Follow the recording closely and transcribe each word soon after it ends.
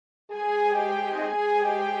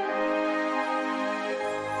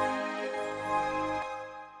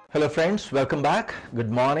Hello friends, welcome back.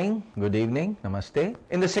 Good morning, good evening, namaste.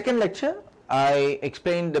 In the second lecture, I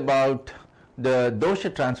explained about the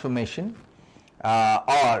dosha transformation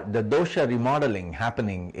or the dosha remodeling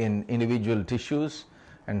happening in individual tissues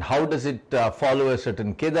and how does it follow a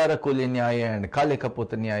certain Kedara Kulya Nyaya and Kalika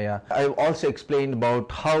Pota Nyaya. I've also explained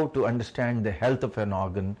about how to understand the health of an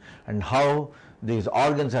organ and how these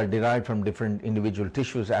organs are derived from different individual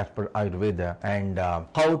tissues as per Ayurveda and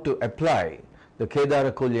how to apply the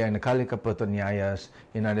Kedara Kulya and Kalika Pota Nyayas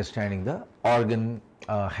in understanding the organ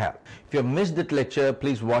health. If you have missed that lecture,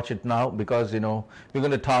 please watch it now because we're going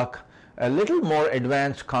to talk a little more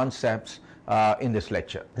advanced concepts in this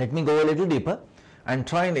lecture. Let me go a little deeper and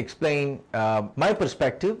try and explain my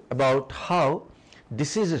perspective about how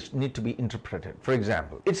diseases need to be interpreted. For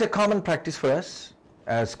example, it's a common practice for us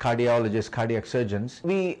as cardiologists, cardiac surgeons.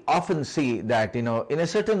 We often see that in a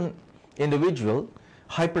certain individual,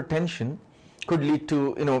 hypertension could lead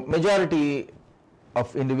to, majority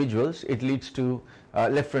of individuals, it leads to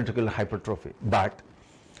left ventricular hypertrophy. But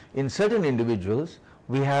in certain individuals,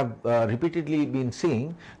 we have repeatedly been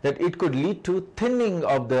seeing that it could lead to thinning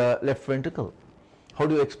of the left ventricle. How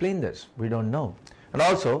do you explain this? We don't know. And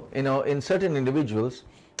also, in certain individuals,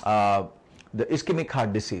 the ischemic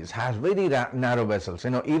heart disease has very narrow vessels,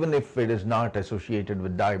 even if it is not associated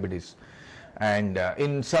with diabetes. And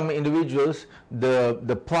in some individuals,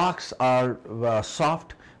 the plaques are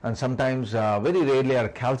soft and sometimes very rarely are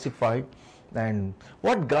calcified. And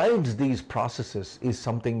what guides these processes is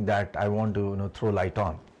something that I want to throw light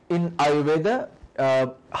on. In Ayurveda,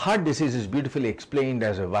 heart disease is beautifully explained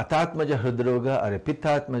as a Vatatmaja Hridroga or a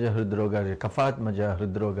Pittatmaja Hridroga or a Kafatmaja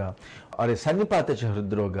Hridroga or a Sannipataja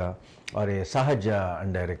Hridroga or a Sahaja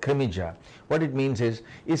and a Krimija. What it means is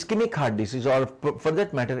ischemic heart disease, or for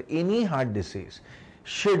that matter any heart disease,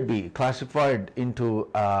 should be classified into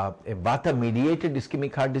a Vata mediated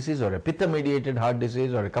ischemic heart disease or a Pitta mediated heart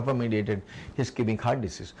disease or a Kapha mediated ischemic heart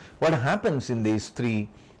disease. What happens in these three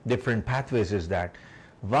different pathways is that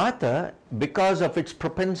Vata, because of its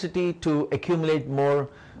propensity to accumulate more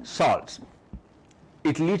salts,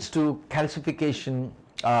 it leads to calcification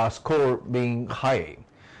score being high.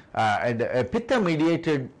 And a Pitta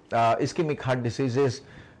mediated ischemic heart disease is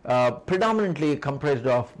predominantly comprised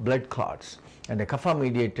of blood clots, and a Kapha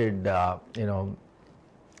mediated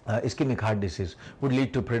ischemic heart disease would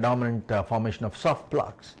lead to predominant formation of soft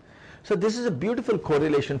plaques. So this is a beautiful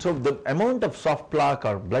correlation. So the amount of soft plaque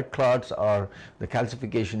or blood clots or the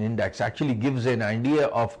calcification index actually gives an idea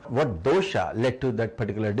of what dosha led to that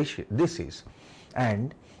particular disease.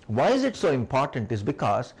 And why is it so important is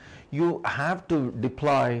because you have to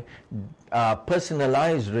deploy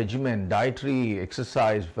personalized regimen, dietary,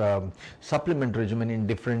 exercise, supplement regimen in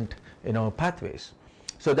different pathways.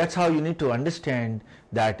 So that's how you need to understand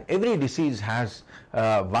that every disease has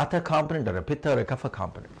a Vata component or a Pitta or a Kapha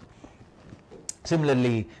component.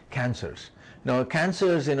 Similarly, cancers. Now,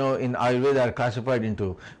 cancers, in Ayurveda are classified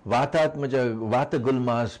into Vata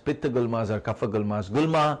Gulmas, Pitta Gulmas, or Kapha Gulmas.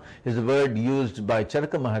 Gulma is the word used by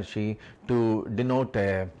Charaka Maharshi to denote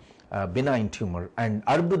a benign tumor, and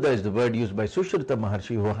Arbuda is the word used by Sushruta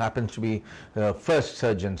Maharshi, who happens to be the first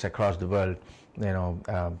surgeons across the world.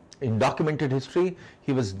 In documented history,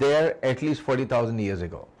 he was there at least 40,000 years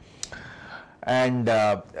ago. And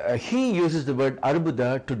he uses the word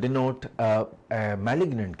Arbuda to denote a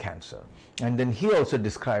malignant cancer. And then he also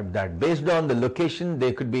described that based on the location,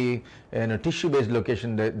 they could be tissue-based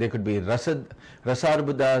location. They could be rasa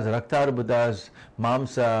arbudas, rakta arbudas,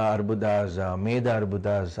 mamsa arbudas, meda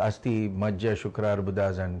arbudas, asti, majja, shukra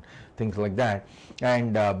arbudas, and things like that.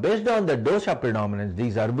 And based on the dosha predominance,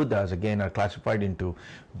 these arbudas again are classified into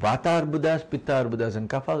vata arbudas, pitta arbudas, and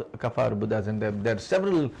kapha arbudas. And there are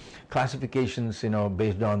several classifications,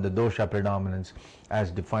 based on the dosha predominance as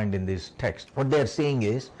defined in this text. What they are saying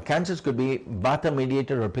is cancers could be vata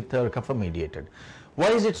mediated or pitta or kapha mediated. Why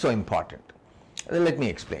is it so important? Let me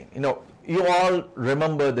explain. You all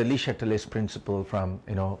remember the Le principle from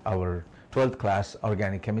our 12th class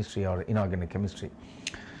organic chemistry or inorganic chemistry.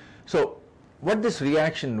 So what this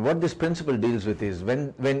principle deals with is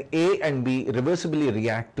when A and B reversibly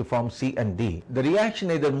react to form C and D, the reaction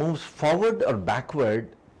either moves forward or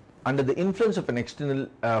backward under the influence of an external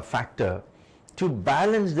factor to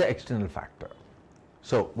balance the external factor.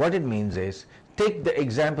 So what it means is, take the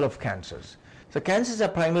example of cancers. So cancers are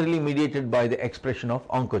primarily mediated by the expression of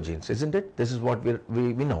oncogenes, isn't it? This is what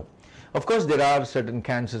we know. Of course, there are certain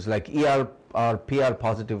cancers like ER or PR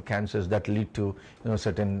positive cancers that lead to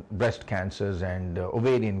certain breast cancers and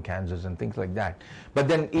ovarian cancers and things like that. But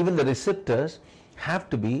then even the receptors have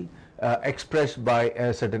to be expressed by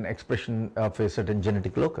a certain expression of a certain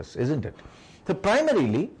genetic locus, isn't it? So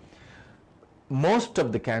primarily most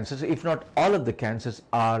of the cancers, if not all of the cancers,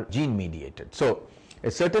 are gene mediated. So a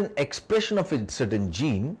certain expression of a certain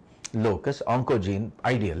gene locus, oncogene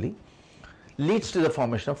ideally, leads to the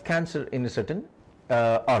formation of cancer in a certain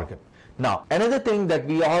organ. Now, another thing that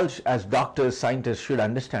we all as doctors, scientists should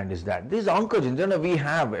understand is that these oncogenes, we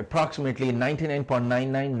have approximately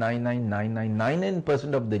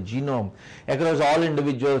 99.999999% of the genome across all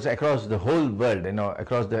individuals, across the whole world,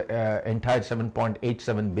 across the entire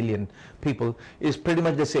 7.87 billion people is pretty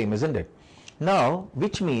much the same, isn't it? Now,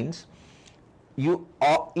 which means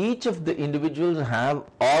each of the individuals have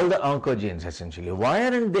all the oncogenes essentially. Why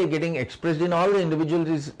aren't they getting expressed in all the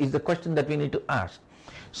individuals is the question that we need to ask.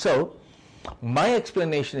 So, my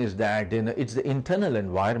explanation is that it's the internal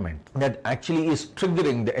environment that actually is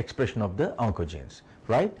triggering the expression of the oncogenes,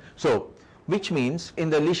 right? So, which means in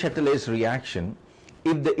the Le Chatelet's reaction,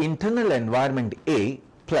 if the internal environment A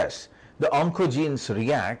plus the oncogenes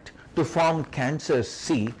react to form cancer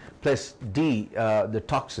C plus D, the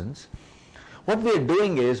toxins, what we are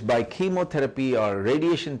doing is by chemotherapy or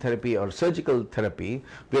radiation therapy or surgical therapy,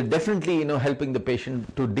 we are definitely helping the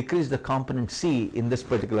patient to decrease the component C in this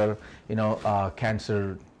particular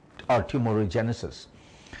cancer or tumorigenesis.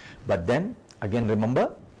 But then again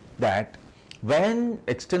remember that when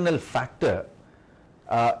external factor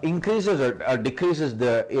increases or decreases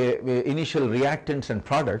the initial reactants and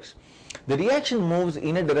products, the reaction moves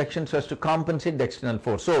in a direction so as to compensate the external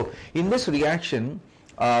force. So in this reaction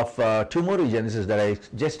of tumorigenesis that I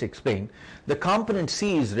just explained, the component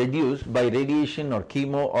C is reduced by radiation or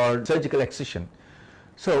chemo or surgical excision.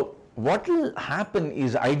 So what will happen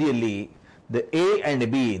is ideally the A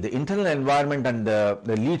and B, the internal environment and the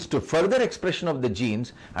leads to further expression of the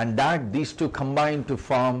genes, and that these two combine to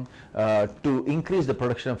form to increase the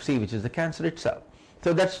production of C, which is the cancer itself.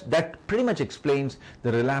 So that pretty much explains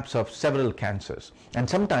the relapse of several cancers. And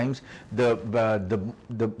sometimes the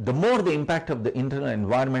more the impact of the internal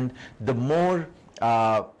environment, the more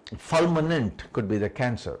fulminant could be the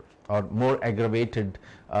cancer, or more aggravated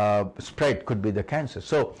spread could be the cancer.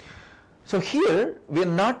 So here we are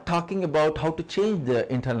not talking about how to change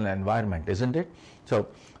the internal environment, isn't it? So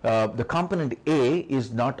the component A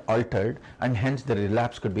is not altered, and hence the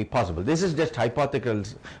relapse could be possible. This is just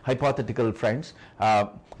hypothetical, friends,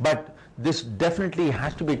 but this definitely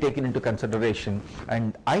has to be taken into consideration,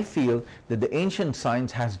 and I feel that the ancient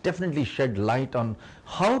science has definitely shed light on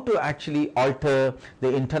how to actually alter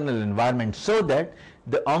the internal environment so that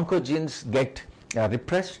the oncogenes get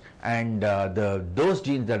repressed and those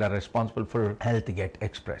genes that are responsible for health get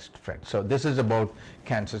expressed, friends. So this is about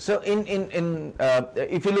cancer. So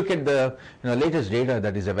if you look at the latest data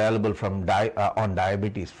that is available from on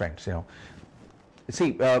diabetes, friends,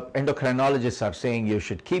 see, endocrinologists are saying you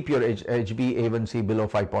should keep your HbA1c below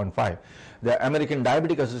 5.5. The American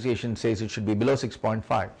Diabetic Association says it should be below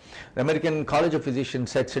 6.5. The American College of Physicians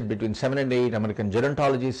sets it between 7 and 8. American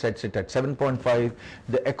Gerontology sets it at 7.5.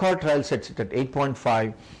 The ECHOR trial sets it at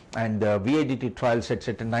 8.5. And the VADT trial sets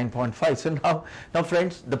it at 9.5. So now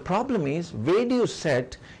friends, the problem is, where do you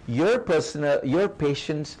set your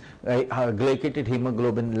patient's glycated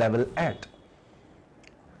hemoglobin level at?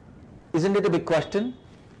 Isn't it a big question?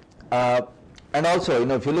 And also,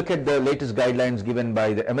 if you look at the latest guidelines given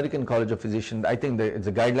by the American College of Physicians, I think it's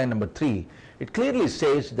the guideline number 3. It clearly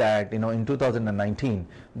says that in 2019,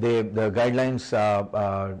 the guidelines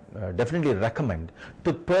definitely recommend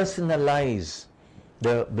to personalize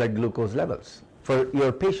the blood glucose levels for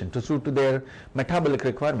your patient to suit to their metabolic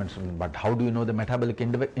requirements. But how do you know the metabolic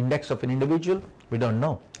index of an individual? We don't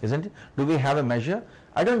know, isn't it? Do we have a measure?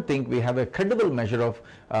 I don't think we have a credible measure of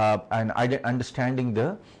understanding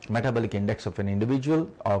the metabolic index of an individual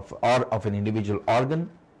or of an individual organ.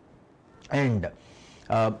 And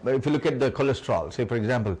if you look at the cholesterol, say for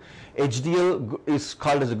example, HDL is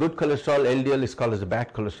called as a good cholesterol, LDL is called as a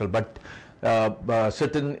bad cholesterol, but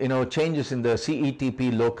certain changes in the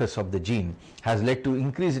CETP locus of the gene has led to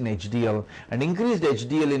increase in HDL, and increased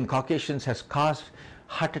HDL in Caucasians has caused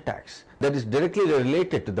heart attacks. That is directly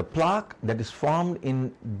related to the plaque that is formed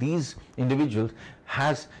in these individuals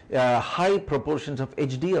has high proportions of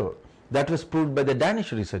HDL. That was proved by the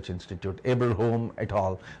Danish Research Institute. Eberholm et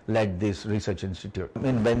al. Led this research institute. I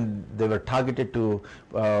mean, when they were targeted to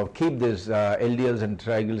keep these LDLs and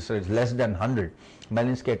triglycerides less than 100,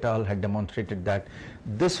 Malinsky et al. Had demonstrated that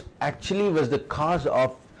this actually was the cause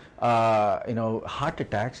of heart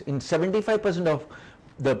attacks in 75% of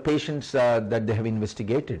the patients that they have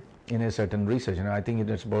investigated in a certain research. I think it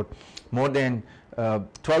is about more than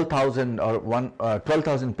 12,000 or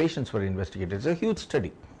 12,000 patients were investigated. It's a huge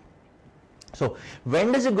study. So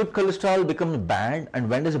when does a good cholesterol become bad and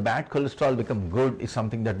when does a bad cholesterol become good is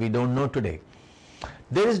something that we don't know today.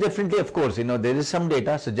 There is definitely, of course, there is some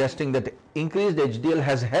data suggesting that increased HDL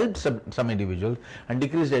has helped some individuals, and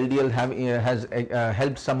decreased LDL has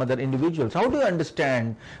helped some other individuals. How do you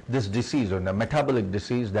understand this disease, or the metabolic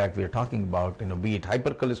disease that we are talking about, be it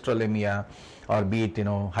hypercholesterolemia or be it,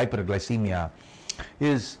 hyperglycemia,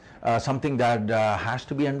 is something that has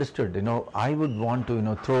to be understood. I would want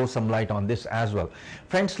to, throw some light on this as well.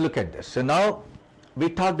 Friends, look at this. So now we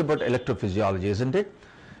talked about electrophysiology, isn't it?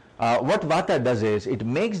 What Vata does is it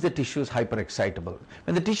makes the tissues hyperexcitable.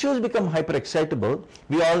 When the tissues become hyperexcitable,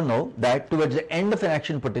 we all know that towards the end of an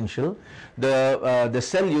action potential, the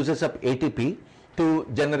cell uses up ATP to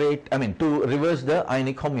to reverse the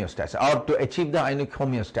ionic homeostasis, or to achieve the ionic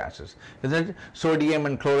homeostasis. Isn't it? Sodium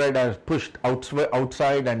and chloride are pushed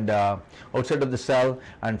outside of the cell,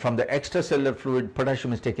 and from the extracellular fluid,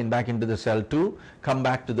 potassium is taken back into the cell to come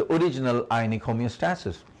back to the original ionic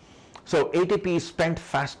homeostasis. So ATP is spent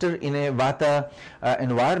faster in a Vata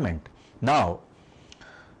environment. Now,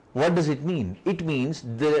 what does it mean? It means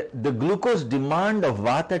the glucose demand of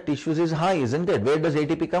Vata tissues is high, isn't it? Where does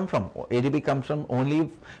ATP come from? ATP comes from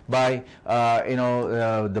only by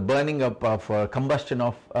the burning up of combustion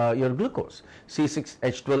of your glucose.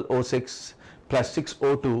 C6H12O6 plus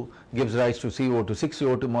 6O2 gives rise to CO2, 6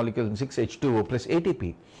 CO2 molecules and 6 H2O plus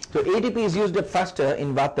ATP. So ATP is used up faster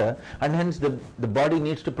in Vata, and hence the body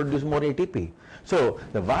needs to produce more ATP. So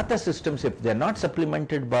the Vata systems, if they are not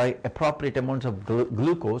supplemented by appropriate amounts of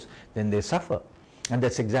glucose, then they suffer. And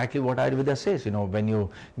that's exactly what Ayurveda says. When you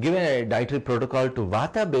give a dietary protocol to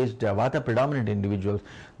Vata-based, Vata predominant individuals,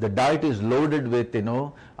 the diet is loaded with,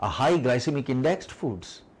 a high glycemic indexed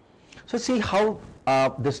foods. So see how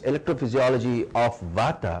this electrophysiology of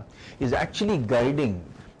Vata is actually guiding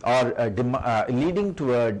or leading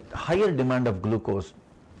to a higher demand of glucose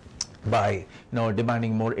by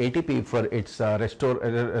demanding more ATP for its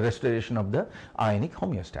restoration of the ionic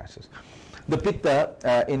homeostasis. The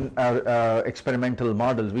Pitta, in our experimental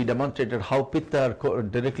models, we demonstrated how Pitta are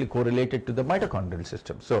directly correlated to the mitochondrial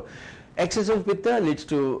system. So excessive Pitta leads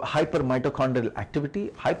to hypermitochondrial activity.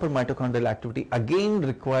 Hypermitochondrial activity again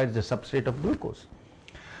requires the substrate of glucose.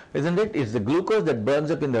 Isn't it? It's the glucose that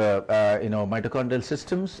burns up in the mitochondrial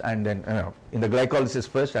systems, and then in the glycolysis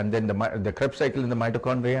first, and then the Krebs cycle in the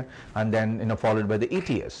mitochondria, and then followed by the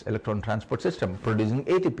ETS, electron transport system, producing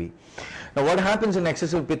ATP. Now what happens in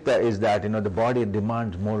excessive Pitta is that the body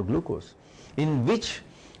demands more glucose, in which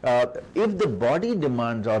if the body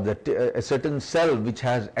demands, or a certain cell which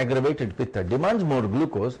has aggravated Pitta demands more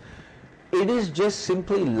glucose, it is just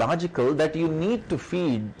simply logical that you need to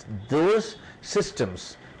feed those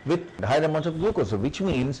systems with higher amounts of glucose, which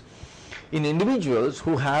means in individuals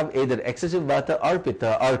who have either excessive Vata or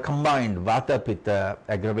Pitta, or combined Vata Pitta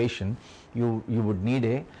aggravation, you would need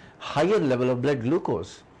a higher level of blood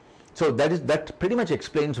glucose. So that pretty much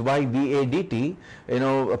explains why VADT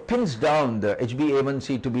pins down the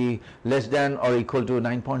HbA1c to be less than or equal to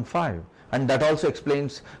 9.5. And that also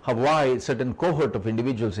explains why certain cohort of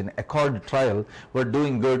individuals in Accord trial were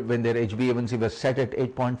doing good when their HbA1c was set at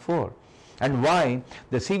 8.4. And why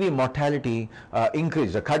the CV mortality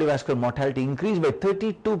increased, the cardiovascular mortality increased by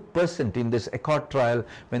 32% in this Accord trial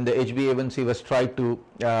when the HbA1c was tried to,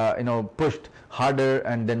 pushed harder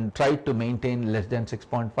and then tried to maintain less than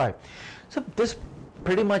 6.5. So this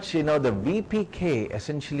pretty much, the VPK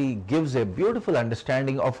essentially gives a beautiful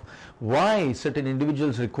understanding of why certain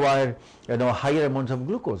individuals require, higher amounts of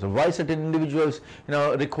glucose, or why certain individuals,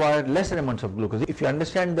 require lesser amounts of glucose. If you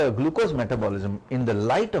understand the glucose metabolism in the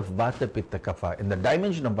light of Vata Pitta Kapha, in the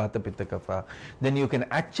dimension of Vata Pitta Kapha, then you can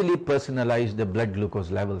actually personalize the blood glucose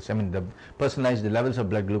levels. Personalize the levels of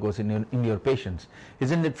blood glucose in your patients.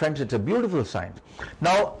 Isn't it, friends? It's a beautiful science.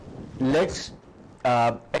 Now, let's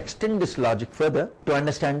extend this logic further to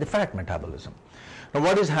understand the fat metabolism. Now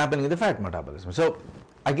what is happening in the fat metabolism? So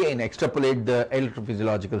again, extrapolate the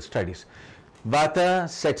electrophysiological studies. Vata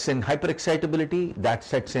sets in hyperexcitability, that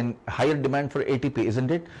sets in higher demand for ATP,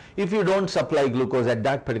 isn't it? If you don't supply glucose at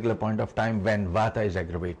that particular point of time when Vata is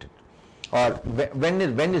aggravated. Or when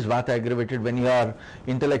is Vata aggravated? When you are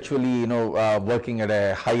intellectually, working at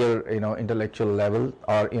a higher, intellectual level,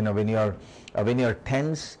 or when you are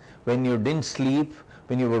tense, when you didn't sleep,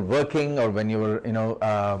 when you were working, or when you were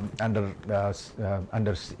under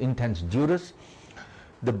intense duress.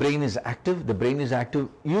 The brain is active.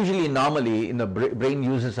 Usually, normally, the brain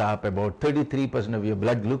uses up about 33% of your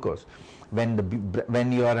blood glucose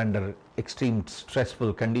when you are under extreme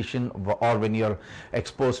stressful condition, or when you are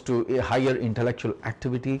exposed to a higher intellectual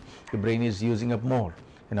activity. The brain is using up more,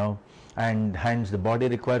 and hence the body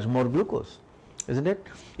requires more glucose, isn't it?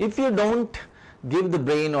 If you don't give the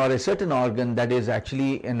brain or a certain organ that is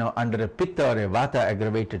actually under a pitta or a vata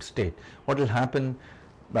aggravated state, what will happen,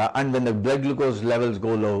 and when the blood glucose levels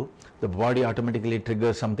go low, the body automatically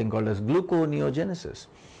triggers something called as gluconeogenesis.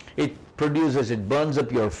 It burns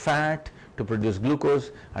up your fat to produce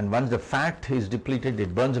glucose, and once the fat is depleted,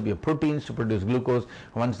 it burns up your proteins to produce glucose.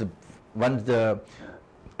 Once the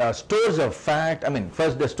stores of fat,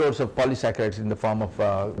 first the stores of polysaccharides in the form of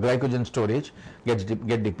glycogen storage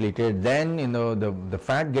get depleted, then the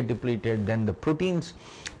fat get depleted, then the proteins,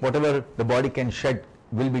 whatever the body can shed,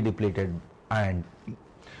 will be depleted, and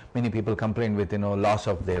many people complain with loss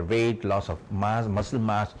of their weight, loss of mass, muscle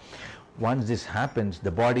mass. Once this happens,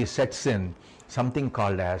 the body sets in something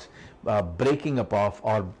called as breaking up of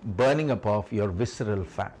or burning up of your visceral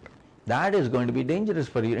fat. That is going to be dangerous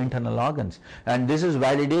for your internal organs, and this is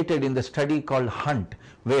validated in the study called HUNT,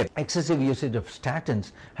 where excessive usage of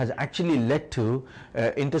statins has actually led to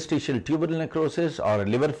interstitial tuberous necrosis or a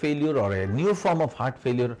liver failure or a new form of heart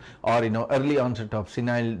failure, or early onset of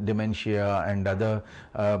senile dementia and other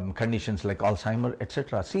conditions like Alzheimer,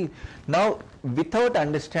 etc. See, now without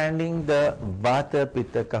understanding the vata,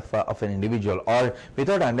 pitta, kapha of an individual, or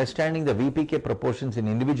without understanding the VPK proportions in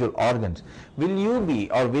individual organs, will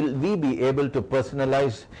we be able to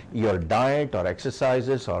personalize your diet or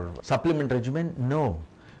exercises or supplement regimen? No.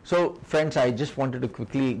 So friends, I just wanted to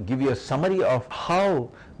quickly give you a summary of how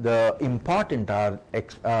the important are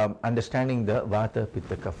understanding the vata,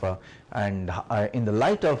 pitta, kapha, and in the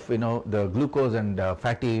light of the glucose and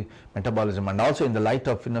fatty metabolism, and also in the light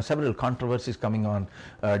of several controversies coming on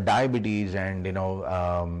diabetes and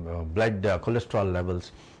blood cholesterol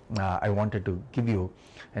levels. I wanted to give you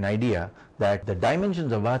an idea that the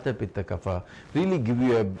dimensions of vata, pitta, kapha really give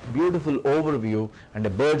you a beautiful overview and a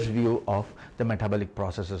bird's view of the metabolic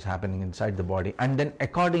processes happening inside the body, and then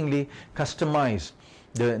accordingly customize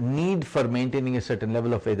the need for maintaining a certain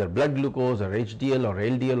level of either blood glucose or HDL or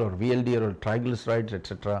LDL or VLDL or triglycerides,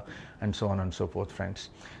 etc., and so on and so forth, friends.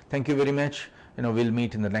 Thank you very much. We'll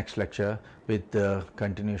meet in the next lecture with the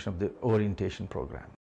continuation of the orientation program.